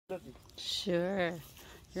Sure.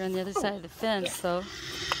 You're on the other side of the fence, though.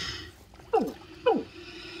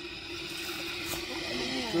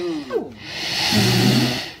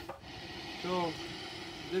 So,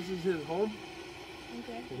 this is his home.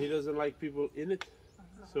 Okay. And he doesn't like people in it.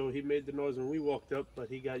 So he made the noise when we walked up, but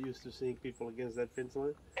he got used to seeing people against that fence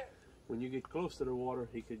line. When you get close to the water,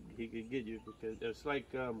 he could get you, because it's like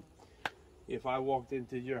if I walked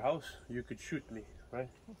into your house, you could shoot me, right?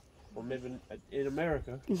 Or maybe in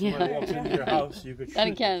America, if somebody walks into your house, you could shoot Not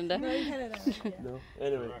in Canada. No, in Canada. Yeah. No?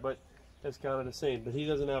 Anyway, but that's kind of the same. But he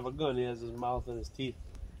doesn't have a gun. He has his mouth and his teeth.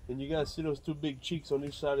 And you guys see those two big cheeks on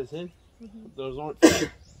each side of his head? Those aren't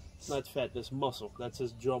fat. Not fat, that's muscle. That's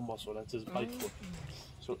his jaw muscle. That's his bite foot.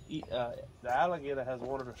 So the alligator has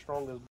one of the strongest